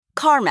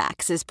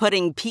CarMax is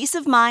putting peace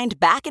of mind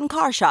back in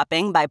car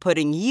shopping by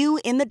putting you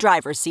in the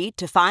driver's seat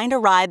to find a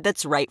ride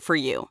that's right for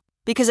you.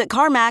 Because at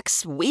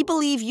CarMax, we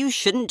believe you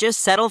shouldn't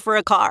just settle for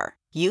a car.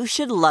 You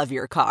should love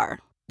your car.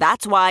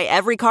 That's why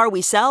every car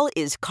we sell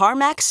is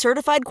CarMax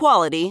certified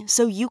quality,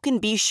 so you can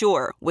be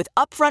sure with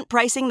upfront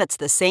pricing that's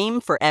the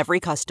same for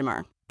every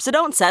customer. So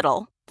don't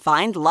settle.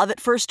 Find love at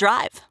first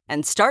drive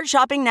and start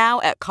shopping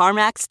now at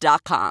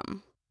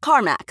CarMax.com.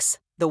 CarMax,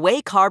 the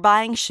way car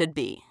buying should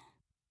be.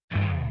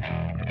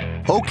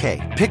 Okay,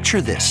 picture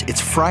this.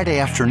 It's Friday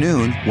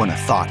afternoon when a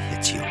thought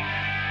hits you.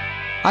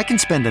 I can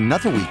spend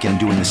another weekend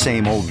doing the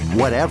same old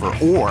whatever,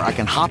 or I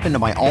can hop into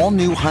my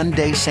all-new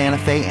Hyundai Santa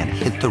Fe and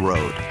hit the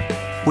road.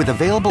 With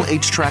available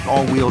H-Track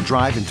all-wheel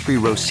drive and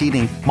 3-row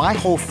seating, my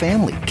whole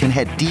family can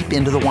head deep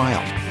into the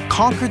wild.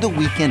 Conquer the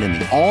weekend in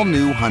the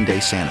all-new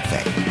Hyundai Santa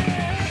Fe.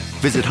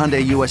 Visit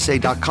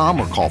HyundaiUSA.com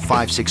or call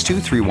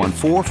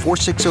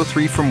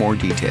 562-314-4603 for more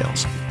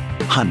details.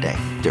 Hyundai,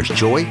 there's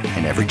joy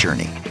in every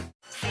journey.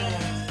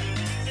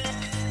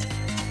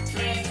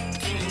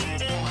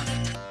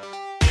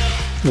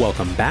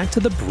 Welcome back to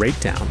The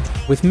Breakdown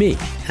with me,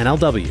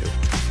 NLW.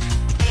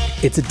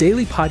 It's a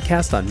daily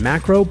podcast on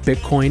macro,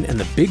 Bitcoin, and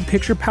the big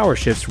picture power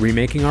shifts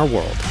remaking our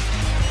world.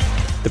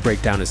 The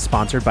Breakdown is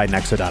sponsored by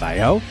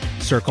Nexo.io,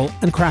 Circle,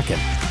 and Kraken,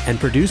 and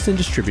produced and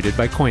distributed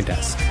by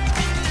CoinDesk.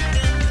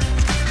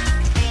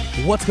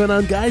 What's going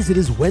on, guys? It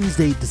is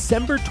Wednesday,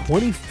 December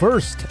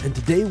 21st, and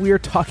today we are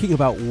talking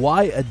about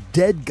why a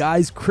dead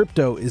guy's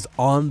crypto is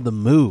on the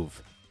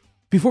move.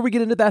 Before we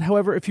get into that,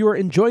 however, if you are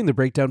enjoying The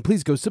Breakdown,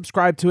 please go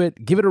subscribe to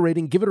it, give it a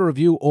rating, give it a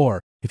review, or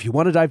if you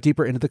want to dive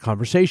deeper into the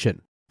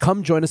conversation,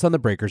 come join us on the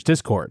Breakers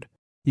Discord.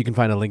 You can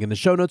find a link in the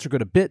show notes or go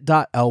to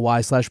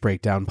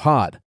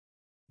bit.ly/breakdownpod.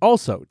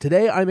 Also,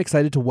 today I'm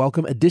excited to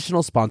welcome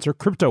additional sponsor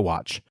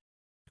CryptoWatch.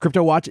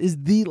 CryptoWatch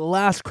is the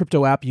last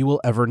crypto app you will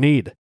ever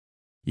need.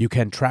 You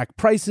can track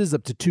prices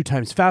up to 2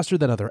 times faster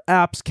than other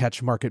apps,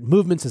 catch market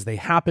movements as they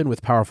happen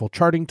with powerful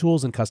charting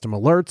tools and custom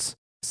alerts,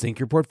 sync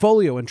your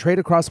portfolio and trade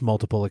across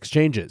multiple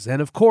exchanges,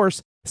 and of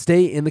course,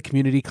 stay in the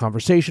community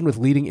conversation with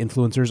leading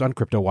influencers on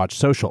CryptoWatch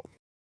Social.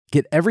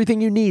 Get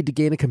everything you need to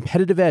gain a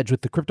competitive edge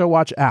with the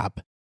CryptoWatch app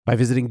by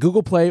visiting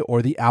Google Play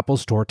or the Apple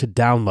Store to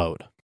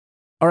download.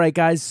 All right,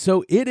 guys,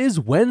 so it is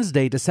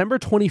Wednesday, December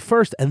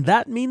 21st, and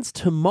that means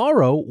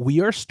tomorrow we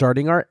are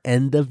starting our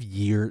end of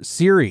year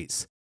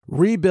series.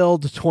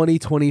 Rebuild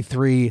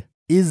 2023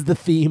 is the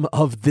theme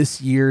of this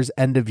year's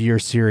end of year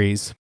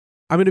series.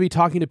 I'm going to be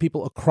talking to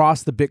people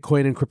across the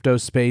Bitcoin and crypto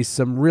space,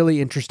 some really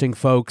interesting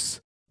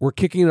folks. We're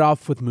kicking it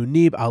off with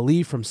Muneeb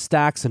Ali from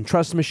Stacks and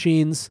Trust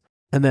Machines,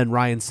 and then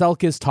Ryan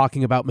Selkis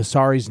talking about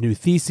Messari's new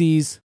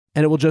theses,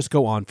 and it will just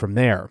go on from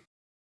there.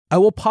 I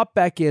will pop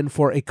back in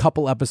for a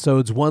couple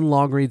episodes, one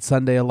long read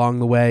Sunday along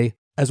the way,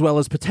 as well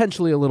as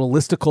potentially a little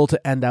listicle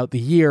to end out the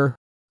year.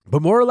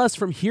 But more or less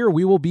from here,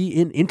 we will be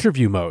in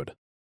interview mode.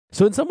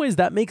 So in some ways,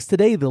 that makes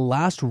today the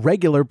last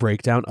regular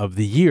breakdown of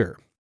the year.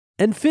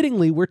 And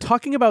fittingly, we're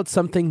talking about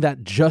something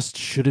that just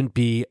shouldn't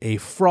be a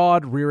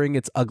fraud rearing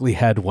its ugly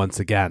head once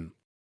again.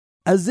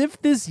 As if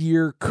this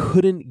year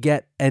couldn't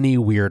get any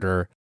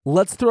weirder,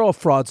 let's throw a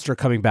fraudster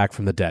coming back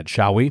from the dead,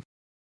 shall we?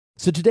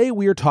 So today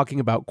we are talking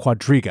about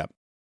Quadriga.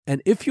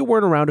 And if you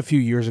weren't around a few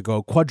years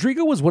ago,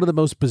 Quadriga was one of the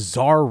most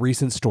bizarre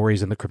recent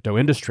stories in the crypto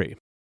industry.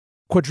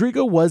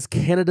 Quadriga was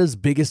Canada's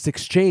biggest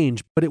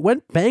exchange, but it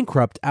went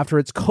bankrupt after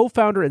its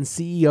co-founder and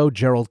CEO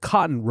Gerald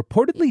Cotten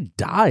reportedly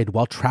died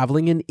while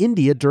traveling in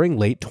India during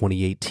late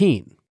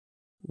 2018.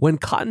 When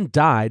Cotten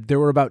died, there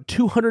were about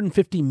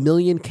 250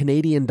 million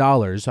Canadian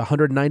dollars,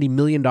 $190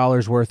 million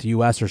worth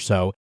US or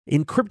so,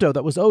 in crypto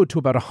that was owed to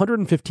about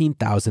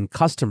 115,000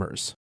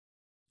 customers.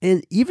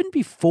 And even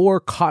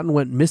before Cotten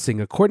went missing,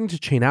 according to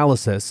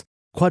Chainalysis,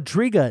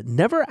 Quadriga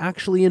never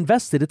actually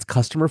invested its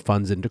customer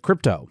funds into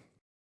crypto.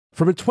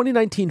 From a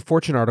 2019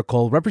 Fortune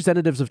article,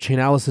 representatives of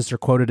Chainalysis are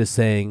quoted as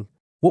saying,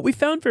 "What we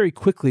found very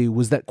quickly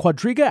was that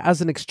Quadriga as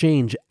an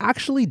exchange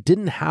actually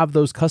didn't have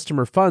those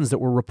customer funds that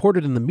were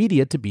reported in the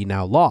media to be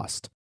now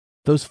lost.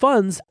 Those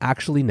funds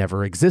actually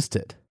never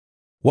existed.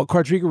 What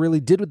Quadriga really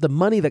did with the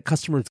money that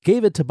customers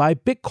gave it to buy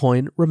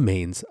Bitcoin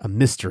remains a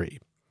mystery."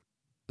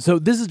 So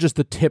this is just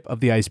the tip of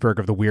the iceberg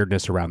of the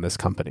weirdness around this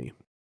company.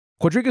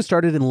 Quadriga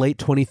started in late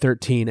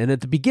 2013, and at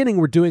the beginning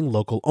were doing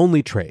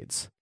local-only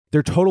trades.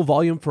 Their total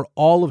volume for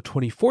all of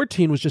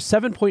 2014 was just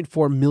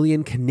 7.4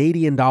 million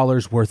Canadian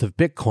dollars worth of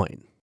Bitcoin.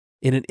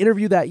 In an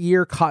interview that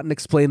year, Cotten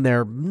explained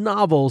their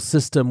novel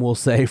system, we'll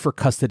say, for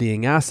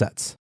custodying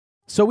assets.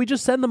 "So we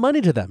just send the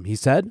money to them," he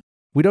said.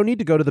 "We don't need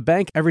to go to the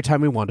bank every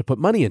time we want to put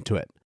money into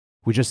it.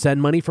 We just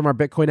send money from our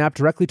Bitcoin app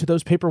directly to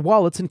those paper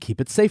wallets and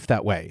keep it safe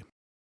that way."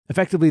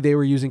 Effectively, they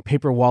were using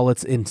paper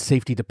wallets in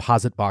safety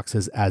deposit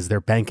boxes as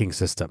their banking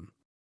system.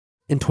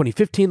 In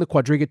 2015, the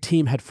Quadriga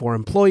team had 4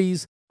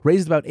 employees,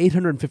 raised about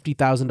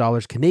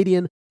 $850,000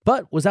 Canadian,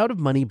 but was out of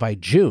money by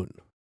June.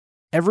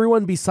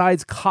 Everyone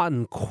besides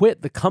Cotten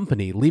quit the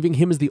company, leaving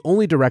him as the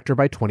only director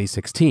by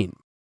 2016.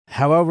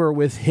 However,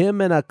 with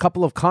him and a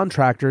couple of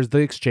contractors, the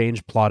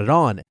exchange plodded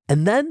on.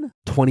 And then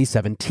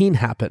 2017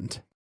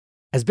 happened.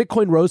 As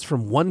Bitcoin rose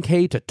from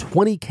 1K to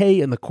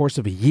 20K in the course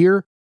of a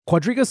year,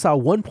 Quadriga saw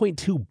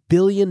 $1.2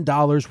 billion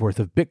worth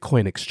of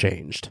Bitcoin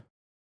exchanged.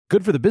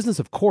 Good for the business,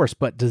 of course,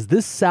 but does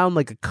this sound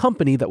like a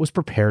company that was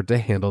prepared to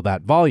handle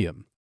that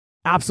volume?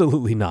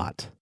 Absolutely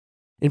not.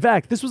 In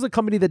fact, this was a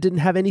company that didn't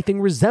have anything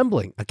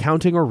resembling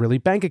accounting or really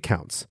bank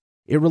accounts.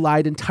 It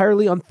relied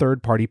entirely on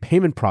third-party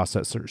payment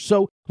processors,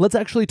 so let's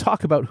actually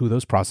talk about who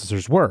those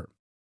processors were.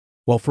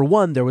 Well, for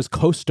one, there was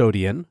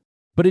Custodian,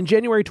 but in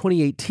January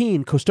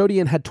 2018,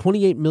 Custodian had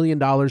 $28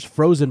 million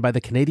frozen by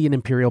the Canadian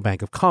Imperial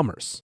Bank of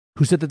Commerce,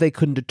 who said that they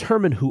couldn't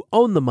determine who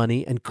owned the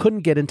money and couldn't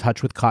get in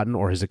touch with Cotton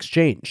or his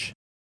exchange.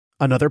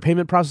 Another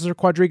payment processor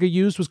Quadriga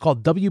used was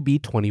called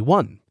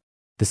WB21.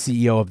 The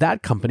CEO of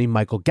that company,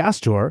 Michael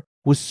Gastor,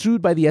 was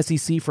sued by the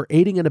SEC for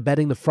aiding and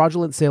abetting the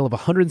fraudulent sale of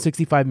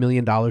 $165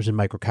 million in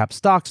microcap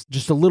stocks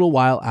just a little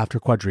while after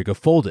Quadriga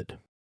folded.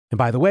 And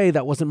by the way,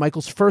 that wasn't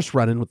Michael's first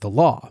run-in with the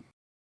law.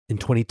 In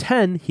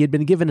 2010, he had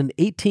been given an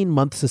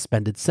 18-month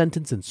suspended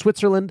sentence in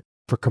Switzerland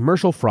for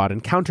commercial fraud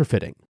and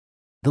counterfeiting.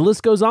 The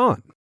list goes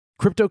on.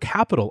 Crypto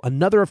Capital,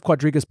 another of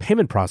Quadriga's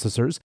payment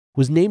processors,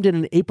 was named in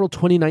an April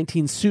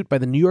 2019 suit by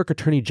the New York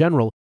Attorney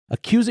General,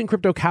 accusing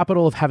Crypto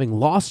Capital of having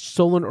lost,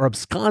 stolen, or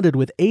absconded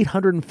with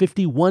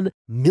 $851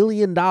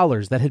 million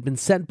that had been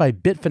sent by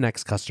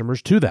Bitfinex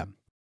customers to them.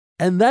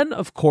 And then,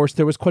 of course,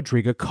 there was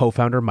Quadriga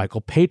co-founder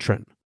Michael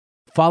Patron.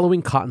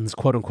 Following Cotton's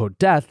quote-unquote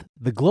death,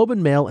 the Globe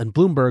and Mail and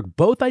Bloomberg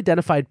both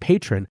identified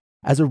Patron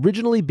as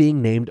originally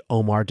being named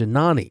Omar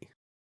Dhanani.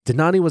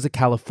 Dhanani was a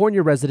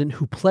California resident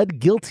who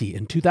pled guilty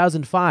in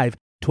 2005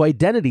 to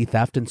identity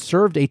theft and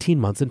served 18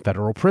 months in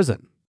federal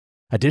prison.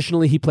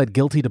 Additionally, he pled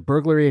guilty to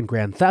burglary and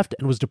grand theft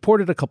and was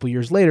deported a couple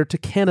years later to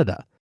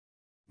Canada.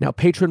 Now,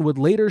 Patron would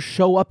later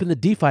show up in the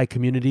DeFi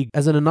community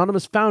as an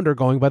anonymous founder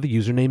going by the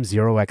username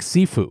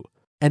 0xSifu,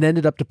 and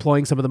ended up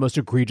deploying some of the most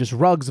egregious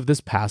rugs of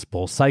this past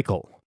bull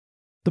cycle.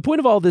 The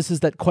point of all this is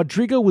that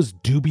Quadriga was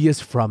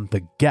dubious from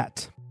the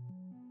get.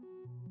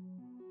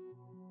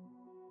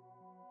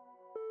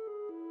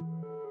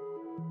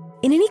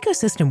 In an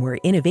ecosystem where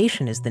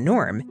innovation is the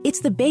norm, it's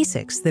the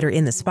basics that are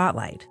in the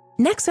spotlight.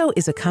 Nexo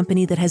is a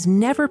company that has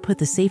never put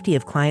the safety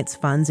of clients'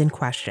 funds in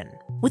question.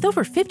 With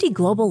over 50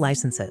 global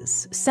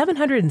licenses,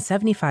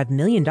 $775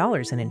 million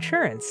in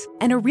insurance,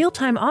 and a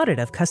real-time audit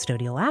of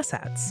custodial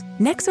assets,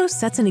 Nexo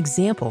sets an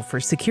example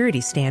for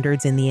security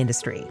standards in the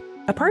industry.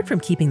 Apart from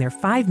keeping their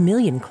 5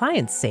 million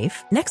clients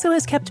safe, Nexo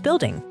has kept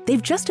building.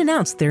 They've just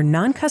announced their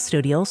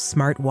non-custodial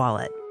smart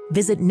wallet.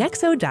 Visit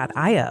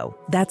nexo.io,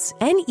 that's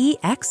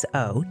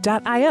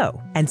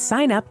NEXO.io, and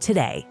sign up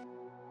today.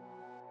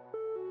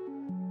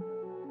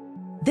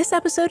 This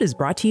episode is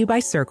brought to you by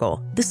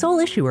Circle, the sole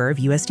issuer of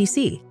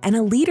USDC, and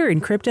a leader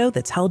in crypto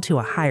that's held to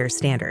a higher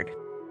standard.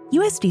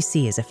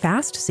 USDC is a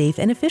fast, safe,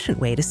 and efficient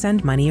way to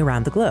send money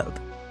around the globe.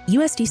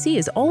 USDC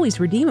is always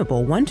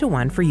redeemable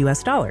one-to-one for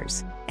US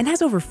dollars, and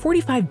has over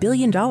 $45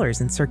 billion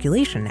in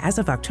circulation as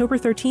of October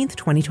 13th,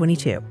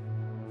 2022.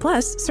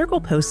 Plus,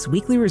 Circle posts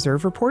weekly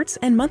reserve reports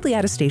and monthly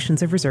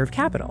attestations of reserve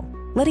capital,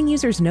 letting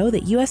users know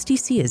that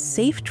USDC is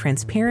safe,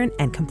 transparent,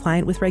 and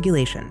compliant with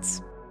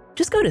regulations.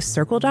 Just go to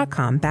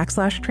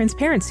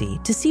circle.com/transparency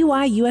to see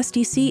why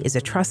USDC is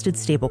a trusted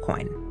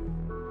stablecoin.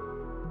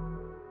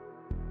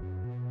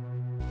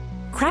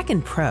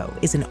 Kraken Pro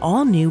is an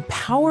all-new,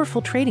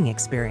 powerful trading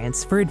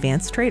experience for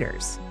advanced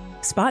traders.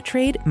 Spot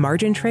trade,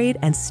 margin trade,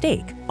 and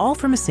stake, all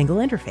from a single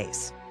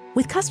interface.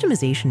 With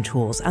customization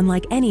tools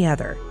unlike any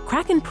other,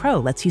 Kraken Pro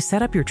lets you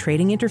set up your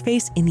trading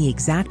interface in the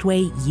exact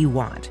way you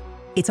want.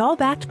 It's all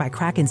backed by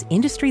Kraken's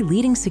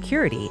industry-leading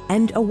security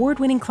and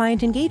award-winning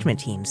client engagement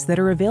teams that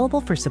are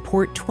available for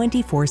support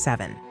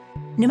 24/7.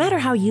 No matter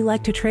how you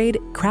like to trade,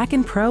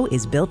 Kraken Pro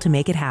is built to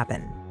make it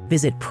happen.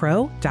 Visit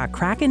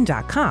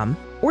pro.kraken.com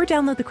or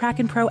download the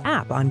Kraken Pro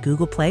app on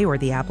Google Play or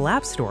the Apple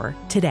App Store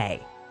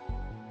today.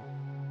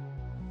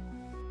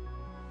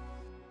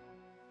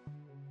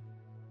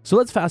 So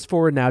let's fast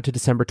forward now to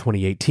December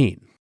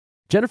 2018.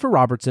 Jennifer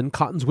Robertson,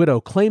 Cotton's widow,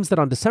 claims that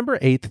on December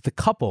 8th, the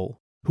couple,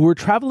 who were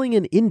traveling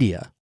in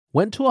India,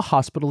 went to a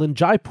hospital in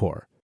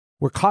Jaipur,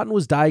 where Cotton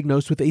was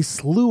diagnosed with a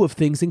slew of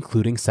things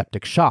including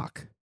septic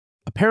shock.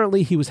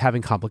 Apparently, he was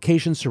having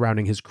complications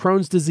surrounding his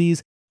Crohn's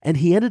disease, and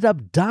he ended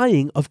up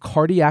dying of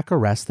cardiac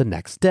arrest the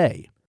next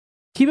day.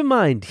 Keep in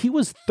mind, he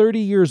was 30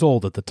 years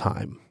old at the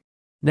time.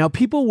 Now,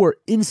 people were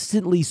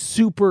instantly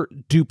super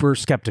duper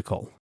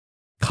skeptical.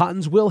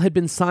 Cotton's will had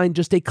been signed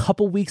just a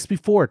couple weeks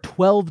before,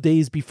 12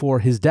 days before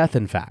his death,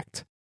 in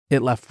fact.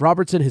 It left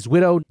Robertson, his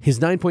widow, his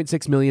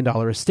 $9.6 million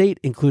estate,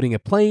 including a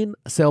plane,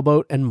 a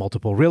sailboat, and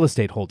multiple real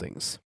estate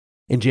holdings.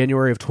 In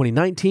January of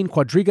 2019,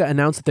 Quadriga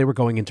announced that they were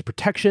going into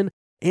protection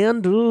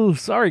and,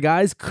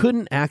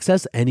 couldn't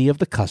access any of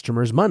the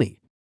customers' money.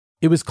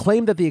 It was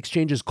claimed that the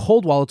exchange's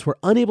cold wallets were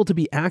unable to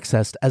be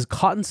accessed as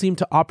Cotton seemed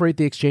to operate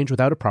the exchange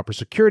without a proper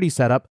security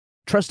setup,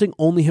 trusting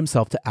only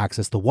himself to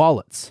access the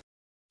wallets.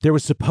 There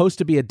was supposed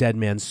to be a dead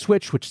man's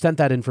switch which sent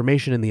that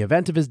information in the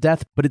event of his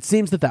death, but it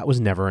seems that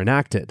was never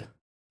enacted.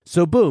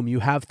 So boom,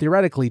 you have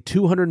theoretically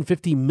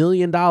 $250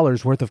 million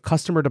worth of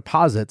customer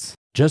deposits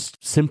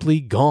just simply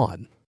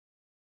gone.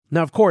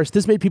 Now, of course,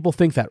 this made people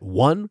think that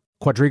 1,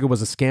 Quadriga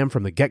was a scam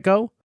from the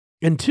get-go,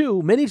 and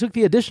 2, many took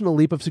the additional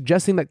leap of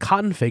suggesting that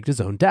Cotton faked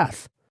his own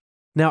death.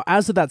 Now,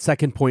 as to that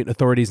second point,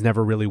 authorities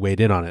never really weighed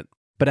in on it.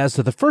 But as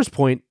to the first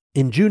point,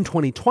 in June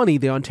 2020,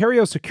 the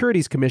Ontario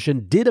Securities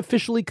Commission did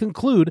officially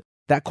conclude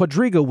that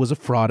Quadriga was a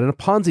fraud and a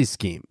Ponzi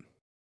scheme.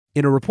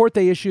 In a report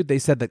they issued, they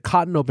said that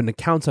Cotton opened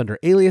accounts under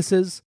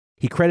aliases,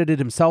 he credited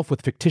himself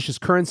with fictitious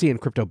currency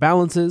and crypto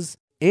balances,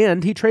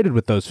 and he traded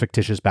with those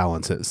fictitious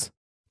balances.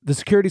 The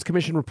Securities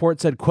Commission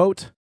report said,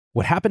 quote,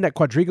 "What happened at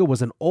Quadriga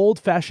was an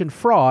old-fashioned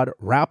fraud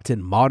wrapped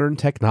in modern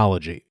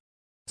technology."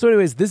 So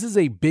anyways, this is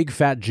a big,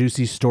 fat,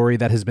 juicy story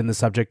that has been the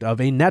subject of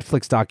a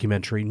Netflix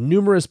documentary,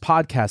 numerous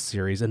podcast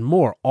series, and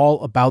more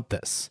all about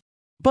this.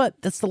 But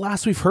that's the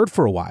last we've heard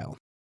for a while.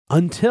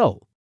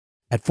 Until,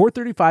 at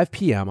 4:35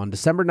 p.m. on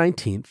December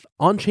 19th,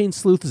 on-chain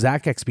sleuth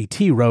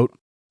ZachXBT wrote,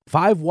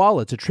 5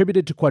 wallets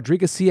attributed to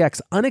Quadriga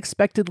CX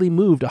unexpectedly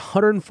moved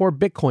 104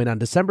 Bitcoin on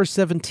December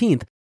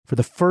 17th for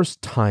the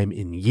first time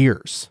in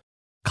years.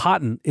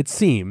 Cotton, it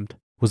seemed,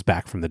 was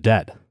back from the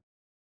dead.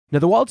 Now,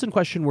 the wallets in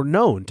question were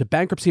known to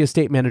bankruptcy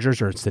estate managers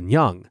Ernst &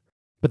 Young,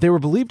 but they were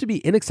believed to be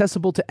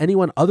inaccessible to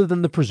anyone other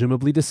than the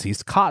presumably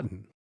deceased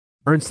Cotton.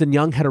 Ernst &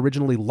 Young had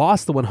originally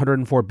lost the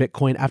 104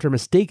 Bitcoin after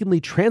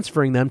mistakenly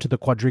transferring them to the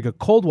Quadriga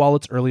cold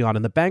wallets early on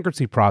in the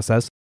bankruptcy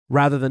process,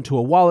 rather than to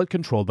a wallet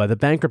controlled by the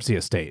bankruptcy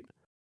estate.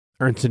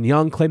 Ernst &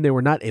 Young claimed they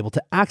were not able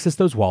to access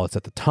those wallets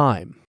at the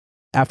time.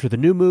 After the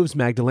new moves,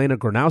 Magdalena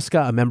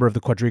Gronowska, a member of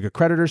the Quadriga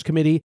Creditors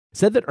Committee,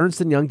 said that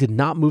Ernst & Young did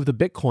not move the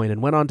Bitcoin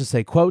and went on to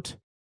say, quote,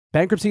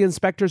 "Bankruptcy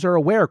inspectors are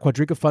aware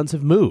Quadriga funds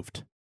have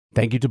moved.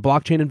 Thank you to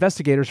blockchain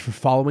investigators for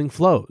following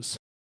flows.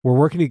 We're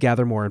working to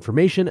gather more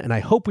information, and I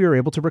hope we are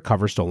able to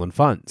recover stolen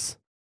funds."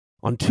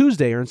 On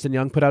Tuesday, Ernst &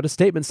 Young put out a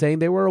statement saying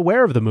they were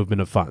aware of the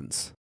movement of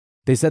funds.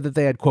 They said that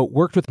they had, quote,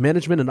 "worked with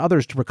management and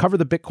others to recover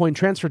the Bitcoin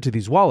transferred to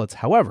these wallets.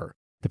 However,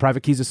 the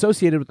private keys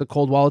associated with the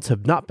cold wallets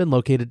have not been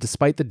located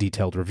despite the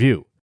detailed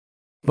review."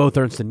 Both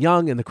Ernst &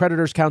 Young and the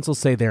Creditors Council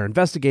say they are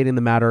investigating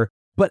the matter,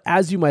 but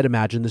as you might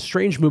imagine, the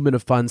strange movement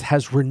of funds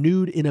has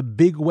renewed in a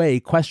big way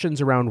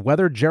questions around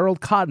whether Gerald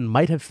Cotton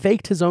might have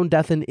faked his own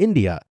death in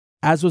India,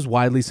 as was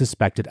widely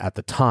suspected at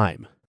the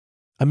time.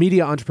 A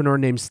media entrepreneur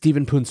named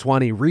Stephen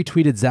Punswani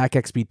retweeted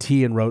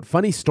ZachXBT and wrote,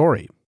 "Funny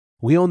story.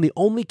 We own the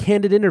only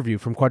candid interview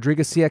from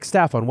Quadriga CX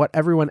staff on what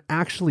everyone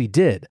actually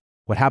did,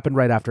 what happened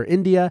right after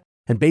India,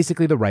 and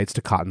basically the rights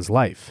to Cotton's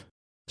life.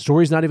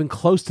 Story's not even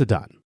close to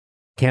done.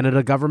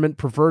 Canada government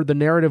preferred the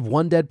narrative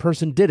one dead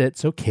person did it,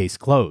 so case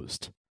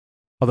closed."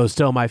 Although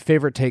still, my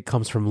favorite take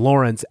comes from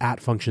Lawrence at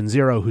Function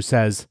Zero, who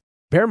says,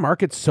 "Bear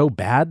market's so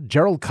bad,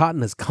 Gerald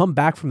Cotton has come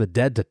back from the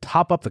dead to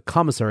top up the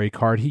commissary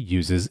card he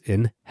uses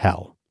in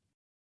hell."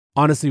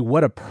 Honestly,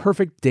 what a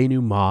perfect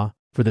denouement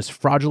for this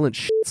fraudulent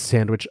shit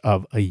sandwich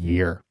of a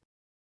year.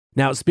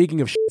 Now,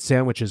 speaking of shit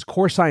sandwiches,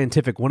 Core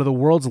Scientific, one of the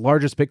world's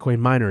largest Bitcoin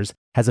miners,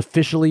 has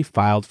officially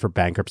filed for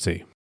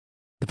bankruptcy.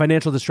 The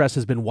financial distress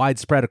has been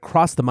widespread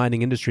across the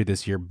mining industry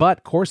this year,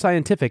 but Core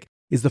Scientific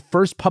is the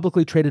first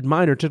publicly traded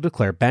miner to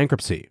declare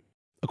bankruptcy.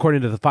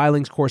 According to the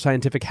filings, Core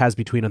Scientific has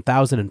between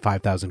 1,000 and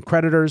 5,000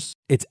 creditors.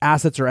 Its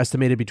assets are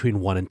estimated between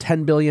 1 and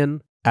 10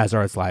 billion, as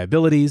are its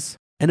liabilities.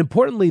 And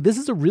importantly, this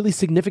is a really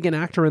significant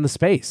actor in the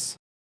space.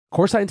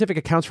 Core Scientific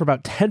accounts for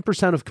about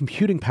 10% of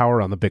computing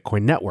power on the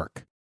Bitcoin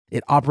network.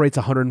 It operates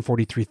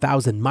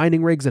 143,000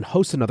 mining rigs and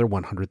hosts another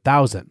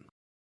 100,000.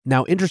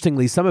 Now,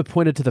 interestingly, some have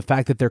pointed to the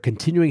fact that they're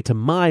continuing to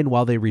mine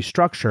while they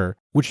restructure,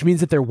 which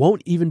means that there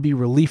won't even be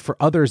relief for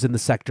others in the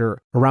sector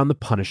around the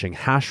punishing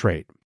hash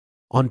rate.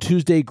 On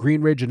Tuesday,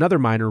 Greenridge, another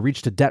miner,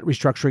 reached a debt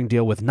restructuring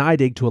deal with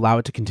NYDIG to allow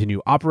it to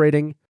continue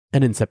operating.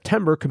 And in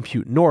September,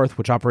 Compute North,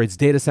 which operates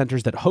data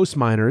centers that host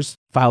miners,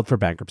 filed for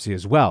bankruptcy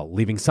as well,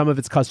 leaving some of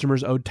its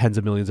customers owed tens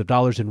of millions of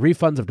dollars in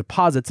refunds of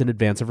deposits in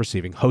advance of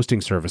receiving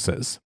hosting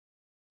services.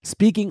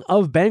 Speaking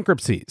of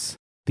bankruptcies,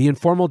 the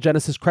informal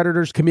Genesis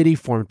Creditors Committee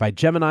formed by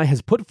Gemini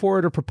has put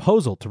forward a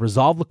proposal to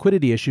resolve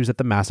liquidity issues at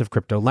the massive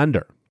crypto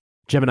lender.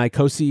 Gemini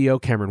co-CEO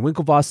Cameron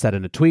Winklevoss said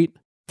in a tweet,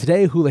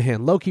 "Today,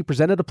 Houlihan Lokey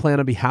presented a plan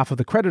on behalf of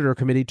the Creditor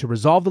Committee to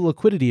resolve the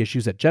liquidity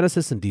issues at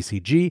Genesis and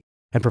DCG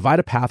and provide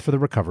a path for the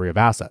recovery of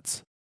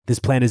assets. This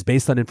plan is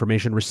based on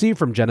information received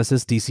from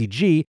Genesis,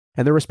 DCG,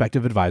 and their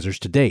respective advisors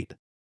to date.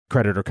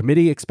 Creditor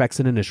Committee expects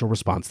an initial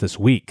response this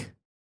week."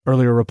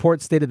 Earlier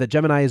reports stated that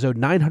Gemini is owed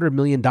 $900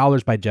 million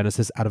by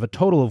Genesis out of a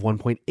total of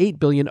 $1.8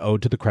 billion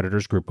owed to the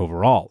creditors group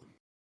overall.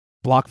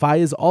 BlockFi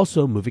is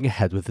also moving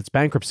ahead with its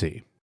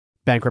bankruptcy.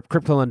 Bankrupt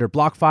crypto lender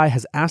BlockFi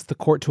has asked the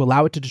court to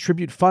allow it to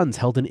distribute funds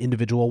held in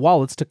individual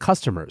wallets to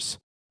customers.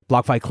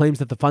 BlockFi claims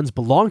that the funds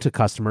belong to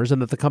customers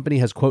and that the company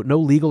has, quote, "no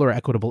legal or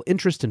equitable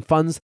interest in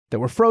funds that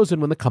were frozen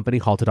when the company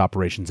halted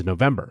operations in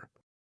November."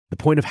 The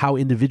point of how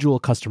individual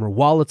customer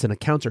wallets and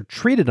accounts are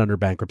treated under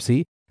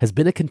bankruptcy has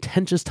been a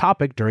contentious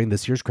topic during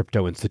this year's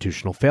crypto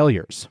institutional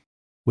failures.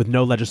 With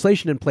no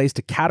legislation in place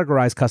to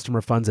categorize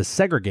customer funds as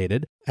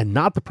segregated and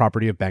not the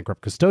property of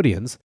bankrupt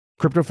custodians,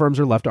 crypto firms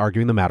are left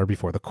arguing the matter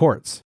before the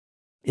courts.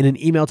 In an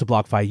email to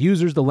BlockFi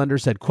users, the lender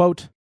said,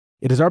 quote,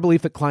 It is our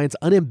belief that clients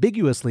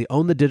unambiguously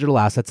own the digital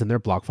assets in their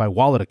BlockFi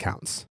wallet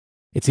accounts.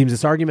 It seems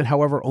this argument,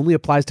 however, only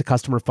applies to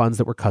customer funds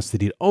that were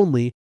custodied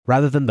only,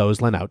 rather than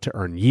those lent out to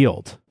earn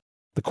yield.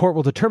 The court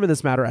will determine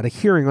this matter at a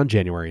hearing on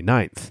January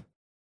 9th.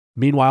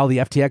 Meanwhile, the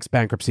FTX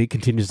bankruptcy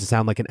continues to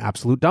sound like an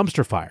absolute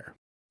dumpster fire.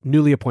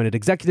 Newly appointed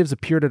executives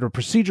appeared at a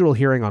procedural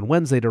hearing on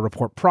Wednesday to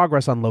report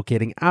progress on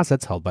locating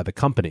assets held by the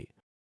company.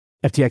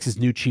 FTX's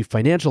new chief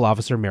financial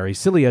officer, Mary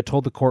Cilia,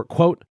 told the court,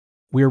 quote,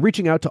 "We are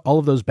reaching out to all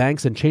of those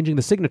banks and changing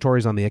the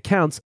signatories on the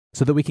accounts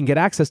so that we can get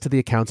access to the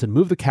accounts and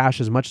move the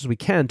cash as much as we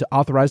can to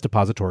authorized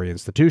depository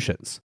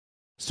institutions."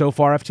 So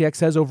far, FTX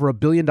says over $1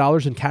 billion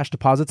in cash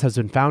deposits has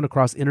been found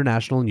across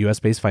international and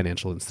US-based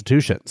financial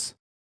institutions.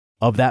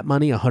 Of that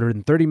money,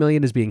 $130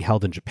 million is being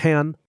held in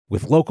Japan,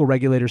 with local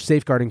regulators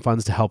safeguarding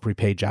funds to help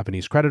repay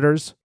Japanese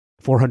creditors.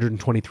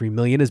 $423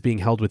 million is being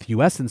held with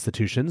US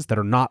institutions that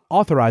are not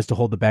authorized to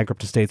hold the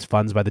bankrupt estate's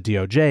funds by the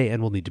DOJ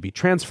and will need to be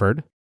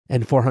transferred.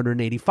 And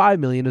 $485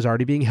 million is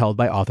already being held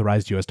by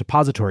authorized US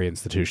depository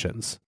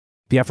institutions.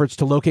 The efforts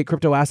to locate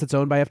crypto assets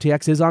owned by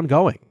FTX is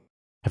ongoing.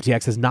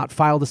 FTX has not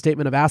filed a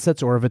statement of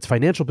assets or of its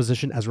financial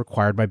position as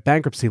required by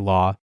bankruptcy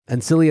law,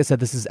 and Cilia said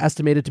this is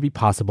estimated to be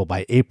possible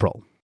by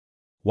April.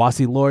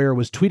 Wassi Lawyer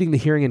was tweeting the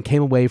hearing and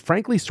came away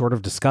frankly sort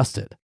of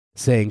disgusted,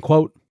 saying,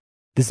 quote,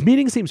 "This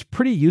meeting seems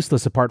pretty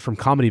useless apart from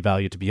comedy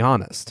value, to be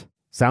honest.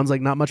 Sounds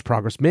like not much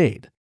progress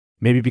made.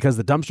 Maybe because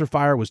the dumpster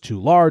fire was too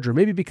large, or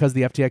maybe because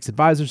the FTX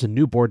advisors and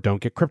new board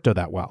don't get crypto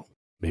that well.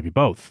 Maybe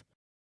both."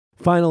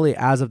 Finally,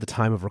 as of the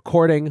time of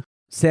recording,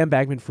 Sam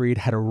Bankman-Fried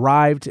had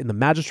arrived in the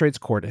magistrate's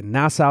court in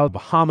Nassau,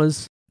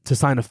 Bahamas, to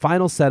sign a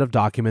final set of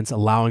documents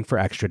allowing for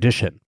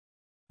extradition.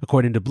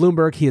 According to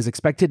Bloomberg, he is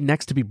expected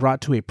next to be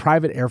brought to a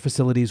private air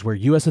facilities where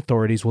U.S.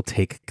 authorities will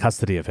take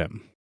custody of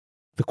him.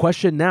 The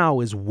question now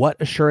is what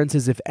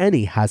assurances, if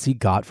any, has he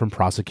got from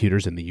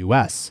prosecutors in the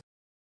U.S.?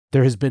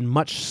 There has been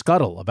much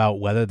scuttle about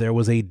whether there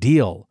was a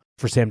deal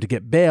for Sam to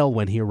get bail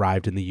when he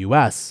arrived in the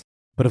U.S.,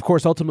 but of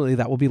course, ultimately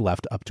that will be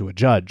left up to a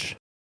judge.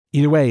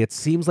 Either way, it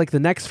seems like the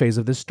next phase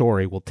of this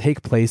story will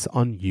take place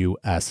on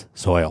U.S.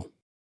 soil.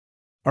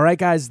 All right,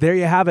 guys, there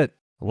you have it.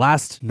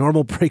 Last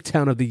normal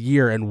breakdown of the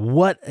year, and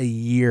what a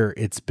year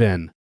it's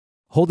been.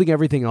 Holding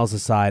everything else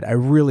aside, I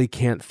really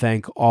can't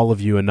thank all of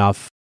you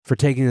enough for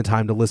taking the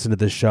time to listen to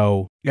this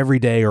show every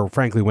day, or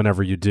frankly,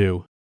 whenever you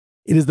do.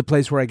 It is the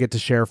place where I get to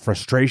share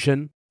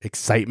frustration,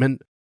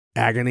 excitement,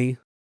 agony,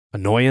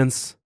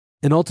 annoyance,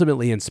 and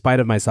ultimately, in spite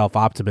of myself,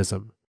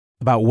 optimism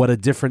about what a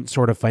different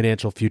sort of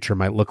financial future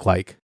might look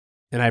like.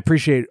 And I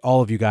appreciate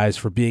all of you guys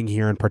for being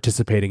here and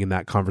participating in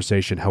that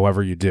conversation,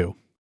 however you do.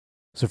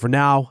 So for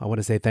now, I want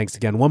to say thanks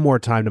again one more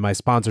time to my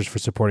sponsors for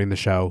supporting the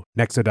show,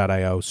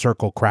 Nexo.io,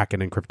 Circle,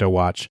 Kraken, and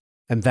CryptoWatch.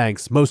 And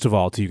thanks, most of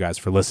all, to you guys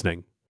for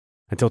listening.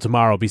 Until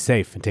tomorrow, be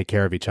safe and take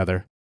care of each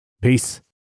other. Peace.